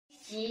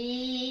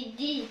C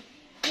D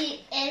E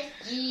F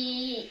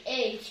G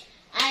H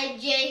I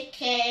J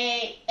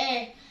K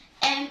L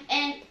M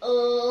N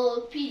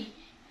O P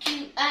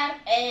Q R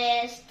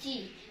S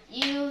T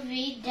U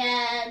V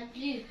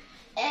W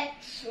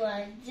X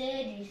Y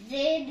Z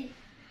Z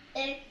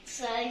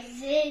X Y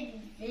Z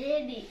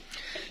Z.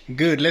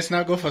 Good. Let's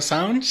now go for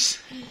sounds.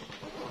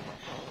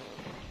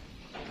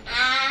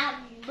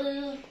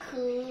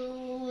 Abukudu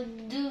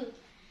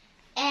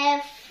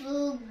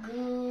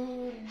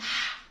Efugu.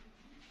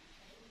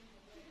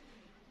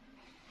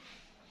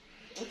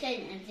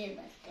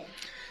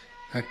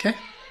 Okay.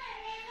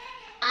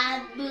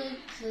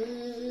 Abukudu.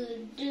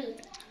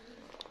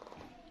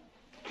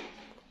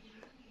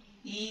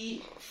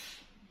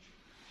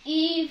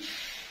 If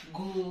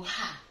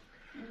Guha.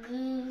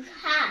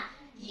 Guha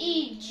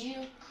Ijukuli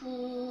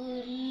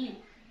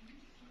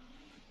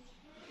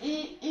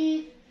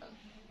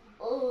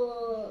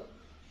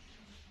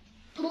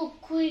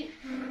Pukui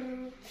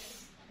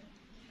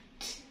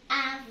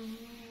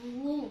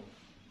Avu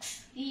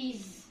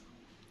is.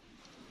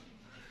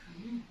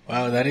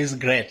 Wow, that is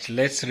great.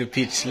 Let's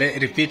repeat.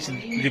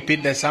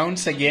 Repeat the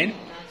sounds again.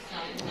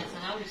 That's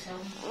how it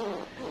sounds.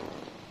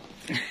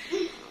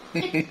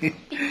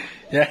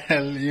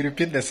 Yeah, you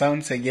repeat the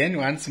sounds again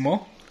once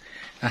more.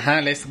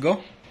 Let's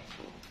go.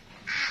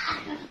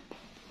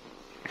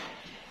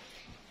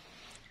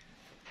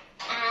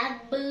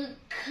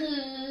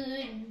 Abukudu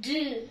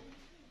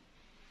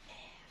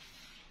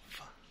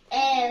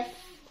F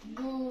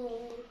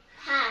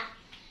Guha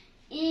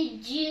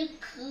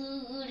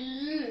Ijukulu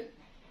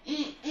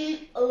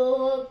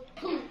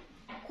Opu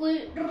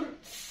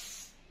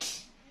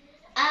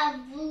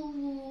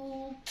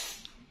Avu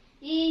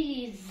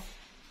is.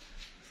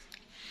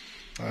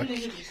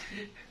 Okay.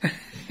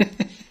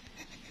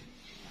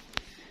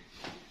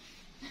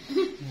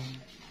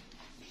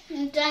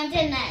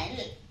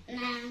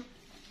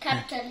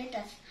 Capital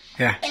letters.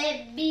 Yeah.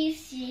 A B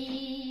C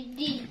D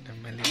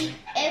E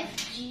F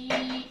G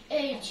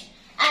H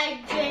I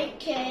J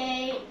K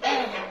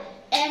L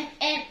M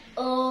N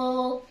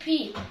O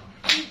P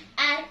Q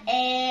R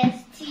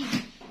S T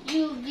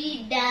U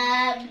V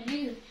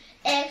W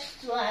X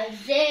Y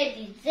Z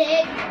Z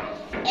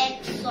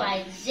X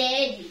Y Z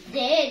Z.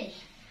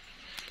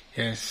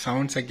 Yes,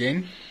 sounds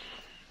again.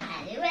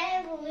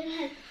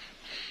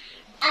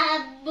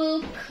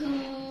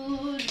 Abukudu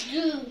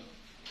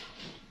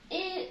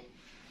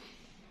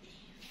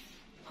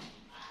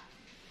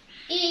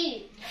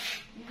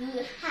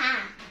Guha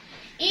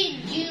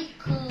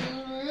Ijukuru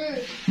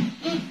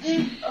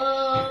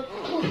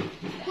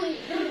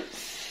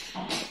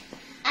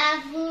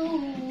Avu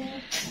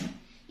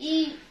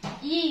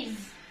is.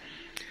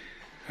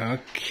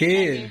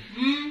 Okay.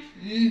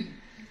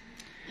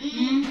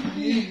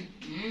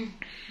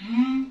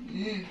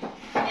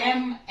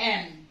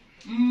 M-N.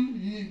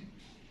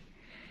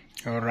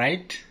 All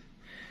right.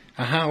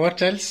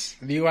 What else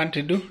do you want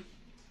to do?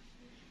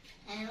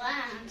 I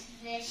want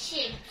the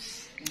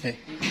ships. Okay.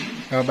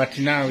 Oh, but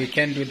now we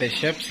can't do the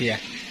shapes here,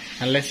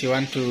 unless you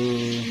want to.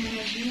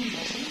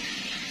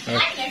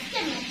 Okay.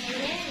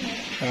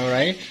 All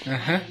right.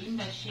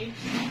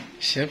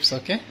 Shapes.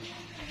 Okay.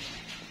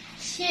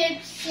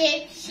 Shape,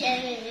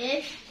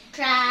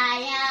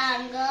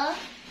 triangle,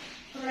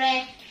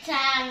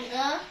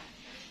 rectangle,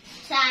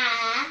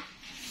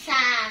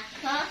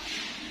 circle,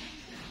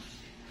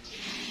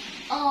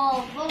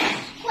 oval,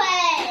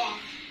 square.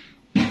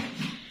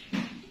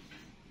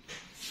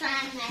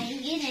 Sana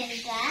ingine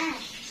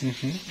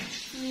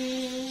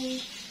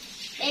ni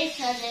days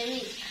of the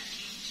week.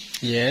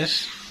 Yes.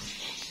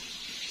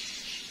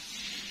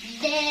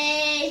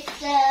 Days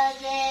of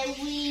the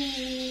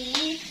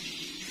week.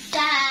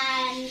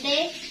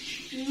 Sunday,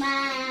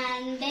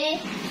 Monday,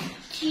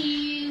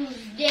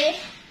 Tuesday,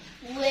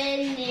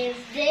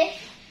 Wednesday,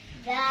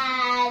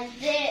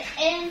 Thursday,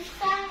 and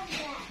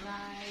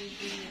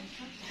Friday.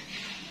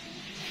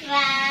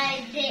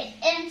 Friday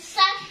and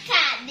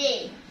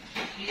Saturday.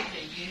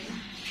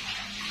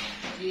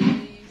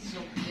 Days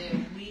of the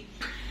week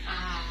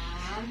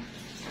are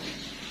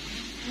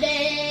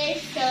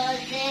Days of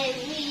the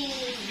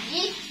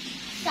week.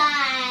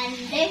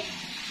 Sunday,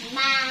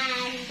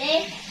 Monday,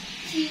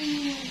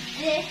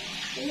 Tuesday,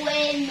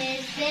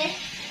 Wednesday,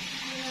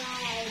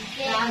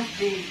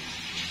 Thursday,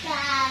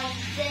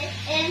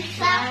 and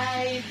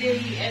Saturday.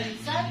 Friday, and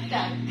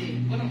Saturday.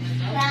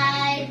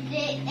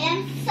 Friday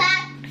and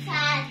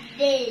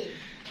Saturday.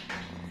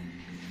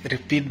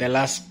 Repeat the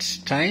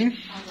last time.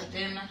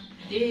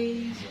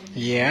 Days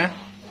Yeah.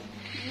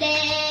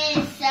 Days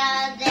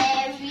of the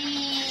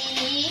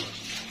week.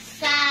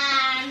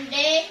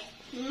 Sunday,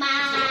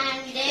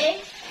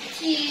 Monday,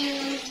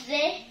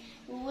 Tuesday,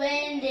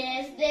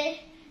 Wednesday,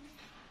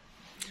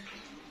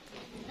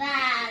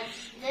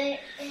 Thursday,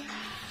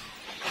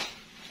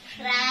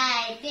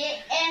 Friday,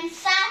 and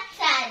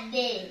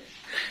Saturday.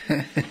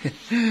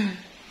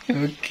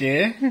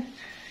 Okay.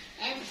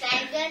 And I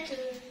go to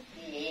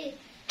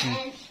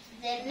and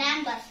the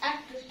numbers up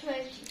to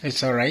 20.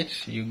 It's all right.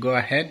 You go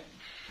ahead.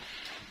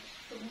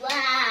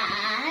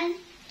 1,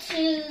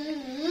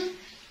 2,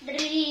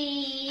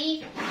 3,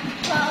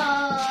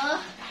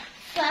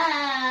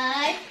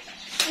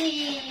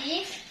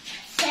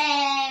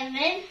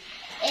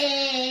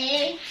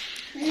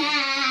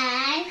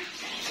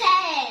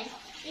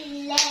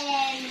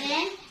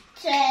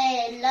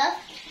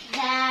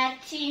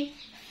 13,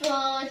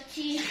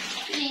 14,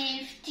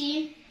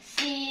 15,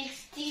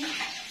 16,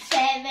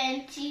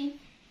 17,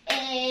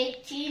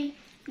 18,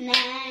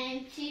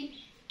 19,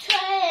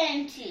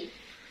 20.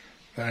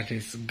 That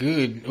is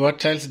good.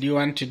 What else do you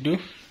want to do?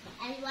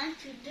 I want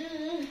to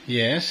do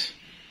Yes.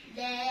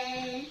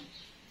 the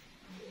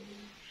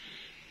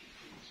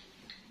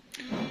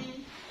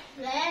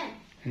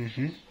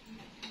Mm-hmm.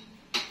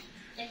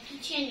 the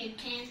kitchen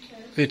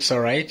utensils. It's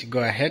alright. Go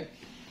ahead.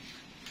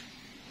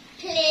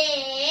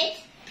 Plate,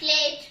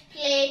 plate,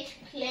 plate,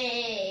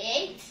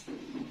 plate.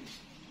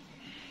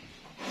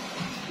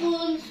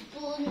 Spoon,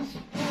 spoon,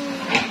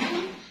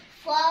 spoon.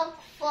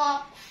 Fork,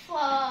 fork,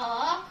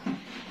 fork.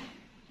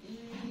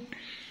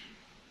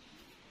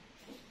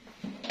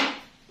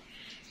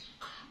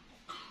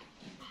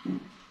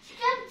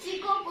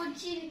 Ziko hapo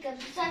chini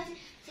kabisa.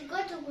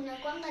 Sikoto kuna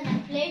kwanga na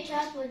plate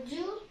hapo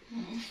juu.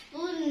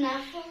 Spoon na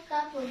fork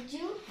hapo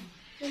juu.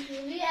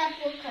 Sufuria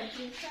hapo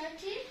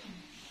katikati.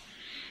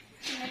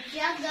 Na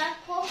jug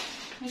hapo.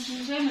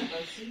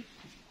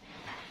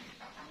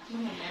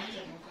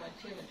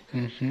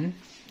 Mm-hmm.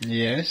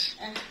 Yes.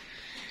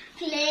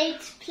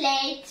 Plate,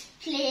 plate,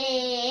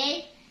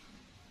 plate.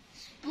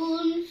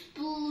 Spoon,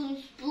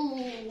 spoon,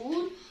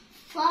 spoon.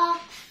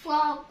 Fork,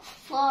 fork,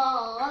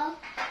 fork.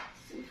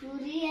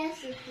 Sufuria,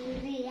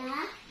 sufuria.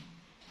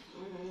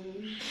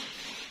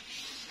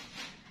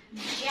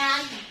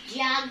 Jug,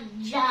 jug,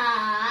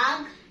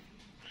 jug.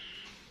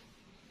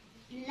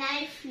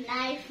 Knife,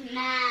 knife,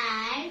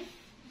 knife.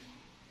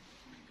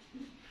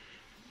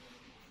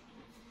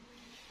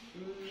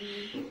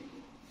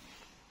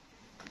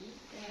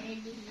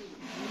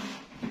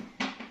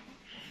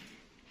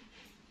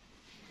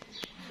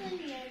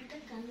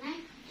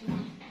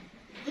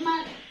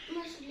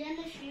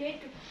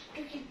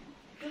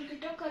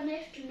 Tukitoka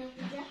knife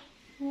tunakuja.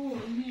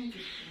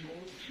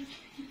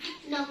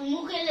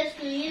 Nakumbuka ile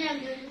siku nyingine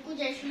ndio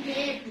nilikuja shule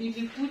yetu.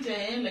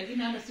 Nilikuja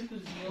lakini hata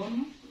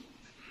sikuziona.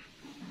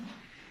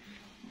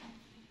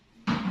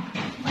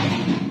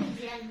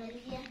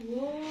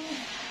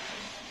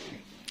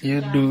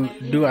 You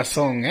do a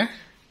song, eh?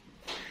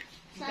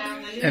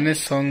 Any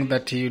song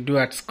that you do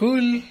at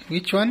school?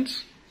 Which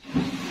ones?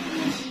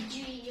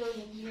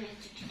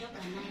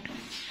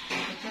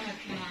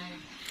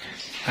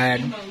 I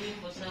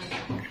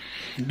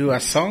do a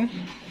song.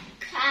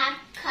 Ka,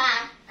 ka,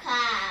 ka.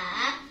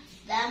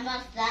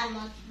 Damas,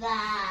 damas,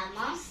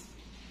 damas.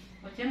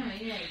 Wachana na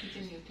ile ya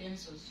kitchen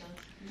utensils.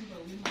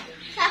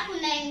 Sasa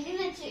kuna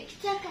ingine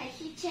tukitaka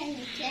kitchen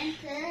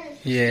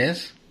utensils.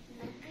 Yes.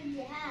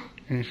 Nakuja.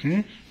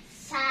 Mm-hmm.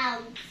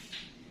 Sound.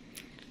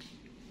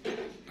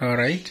 All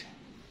right.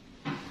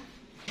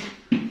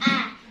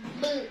 A,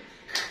 B,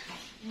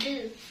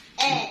 D,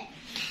 E,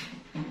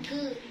 G,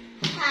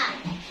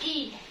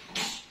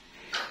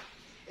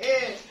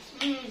 H,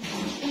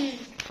 I,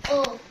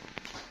 O,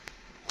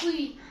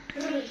 Q,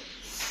 R,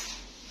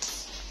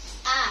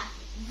 A,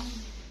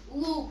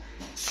 U,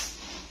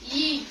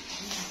 I.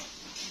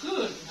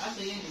 Good.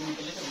 Hata yeye ndio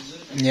mpeleka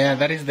vizuri. Yeah,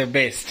 that is the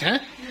best, huh?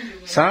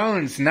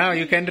 Sounds. Now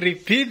you can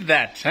repeat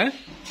that, huh?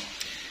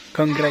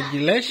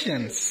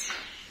 Congratulations.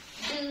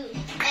 D,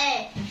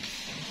 E,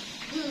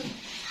 G,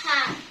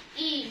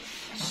 H,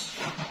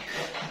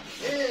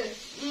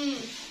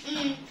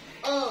 I,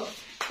 O,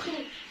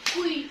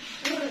 Q,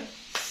 R,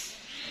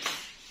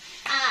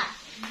 A.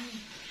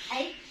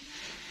 I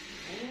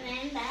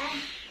remember.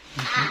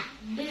 A,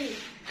 B,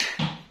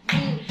 D,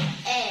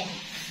 E,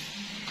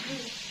 G,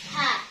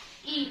 H,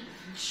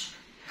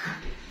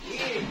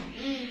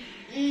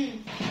 I,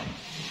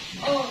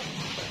 O,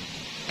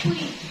 Q,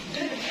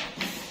 R,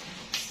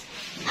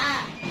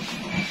 A,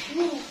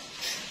 U,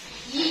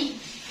 I.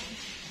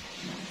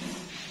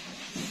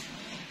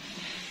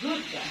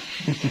 Good.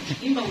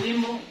 Imba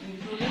wimbo,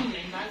 ndio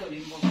mnaimbaga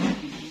wimbo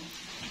gani?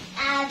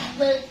 Abc.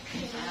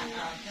 Tena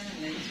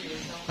na hizo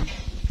sound.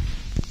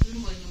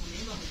 Wimbo ni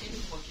mnaimba mtendo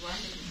kwa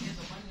kiwanja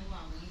kucheza kwani huwa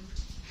mwimbo.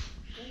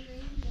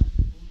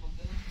 Wimbo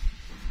gani?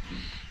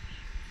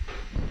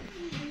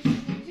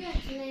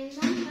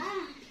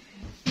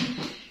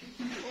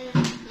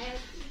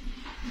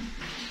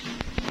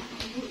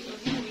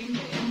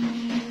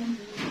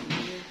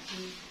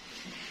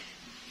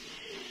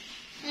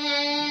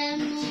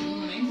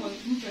 Mnaimba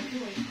mtu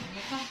akiwa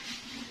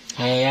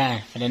imekaa.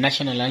 Yeah. For the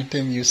national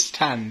anthem, you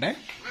stand, eh?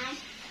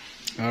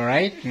 All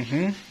right.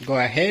 Mm-hmm. Go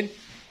ahead.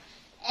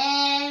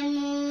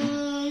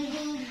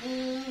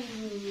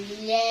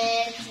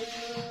 Yetu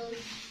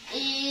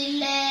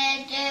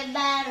ilete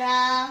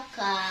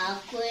baraka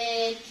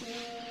kwetu,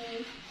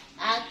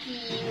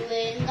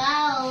 akiwe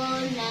ngao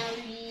na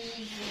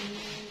wizi,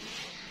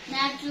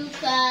 na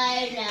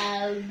tukae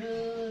na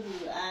uduru,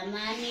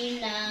 amani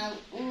na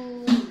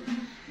uhuru,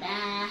 na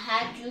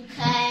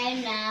hatukae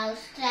na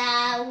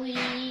ustawi.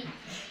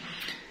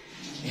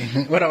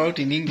 What about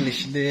in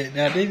English?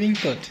 Are they being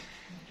taught?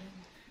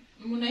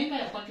 Mnaimba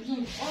kwa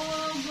kizungu.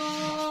 Oh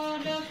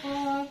God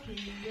of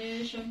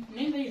creation.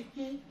 Mnaimba hiyo?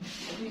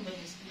 Mnaimba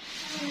hiyo.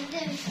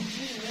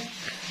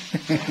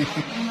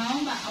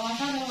 Mnaomba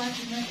awapara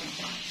watu nani?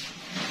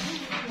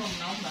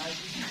 Mnaomba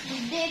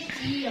aje? date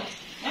hiyo.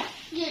 Eh?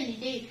 Hiyo ni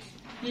date.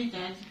 Date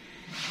aje?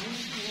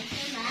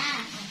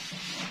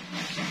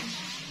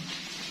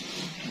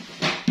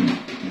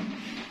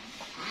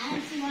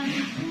 Nasema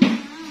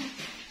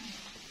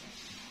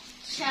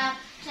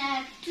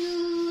chapter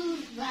 2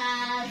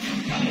 verse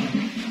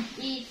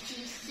 8, it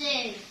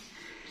says,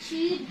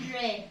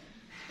 children,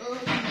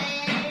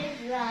 obey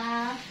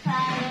your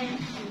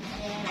parents to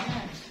their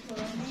not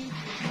for me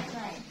to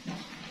fight.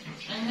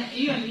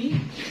 Hiyo ni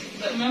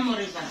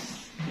memory verse.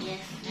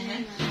 Yes.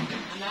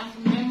 Alafu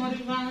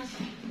memory verse.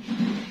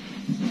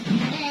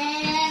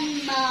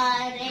 Memory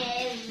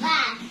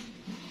verse.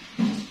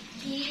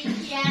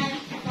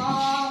 Ephesians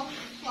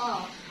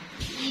 4:4.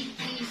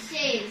 It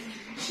says,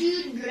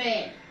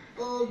 children,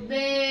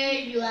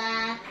 obey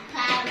your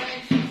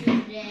parents to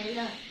the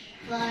Lord,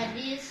 for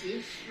this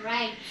is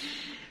right.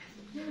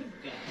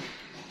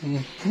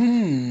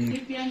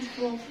 Philippians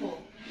 4:4.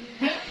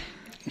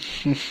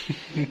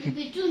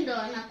 Vitu ndo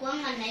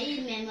wanakuanga na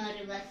hii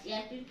memory verse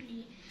ya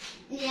Biblia.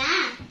 Ya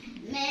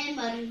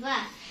memory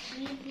verse.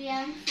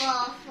 Philippians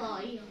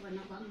 4:4 hiyo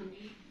wanakuanga na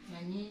hii.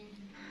 Na nyinyi.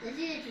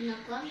 Sisi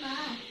tunakuanga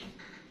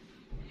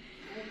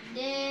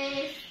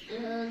days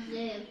of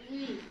the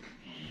week.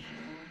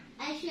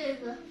 Aisha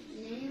never.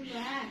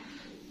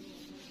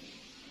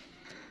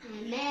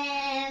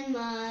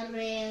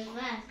 Memory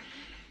verse.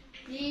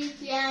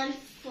 Philippians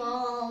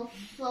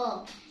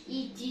 4:4.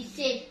 It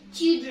says,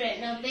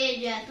 children, obey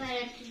your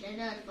parents to the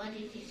Lord, for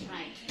it is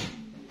right.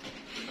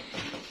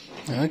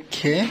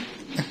 Okay.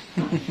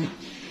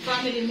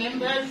 Family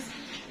members.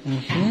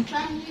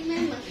 Family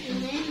members,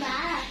 remember.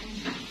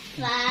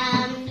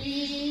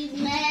 Family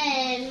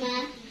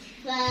members,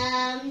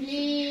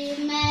 family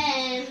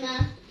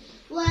members.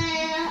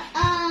 Where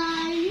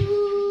are you?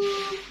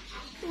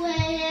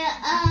 Where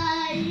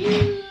are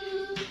you?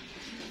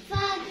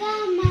 Father,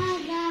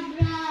 mother,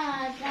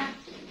 brother.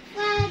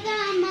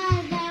 Father,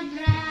 mother,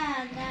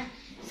 brother.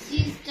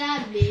 Sister,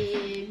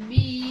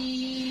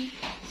 baby.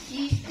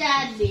 Sister,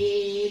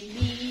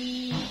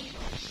 baby.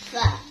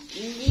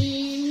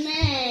 Family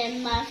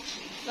members.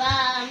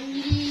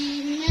 Family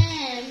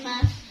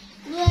members.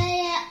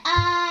 Where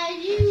are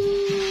you?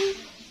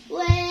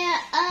 Where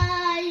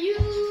are you?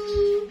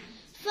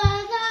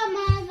 Father,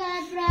 mother,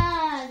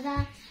 brother.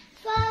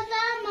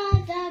 Father,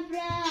 mother,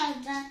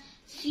 brother.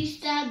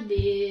 Sister,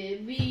 baby.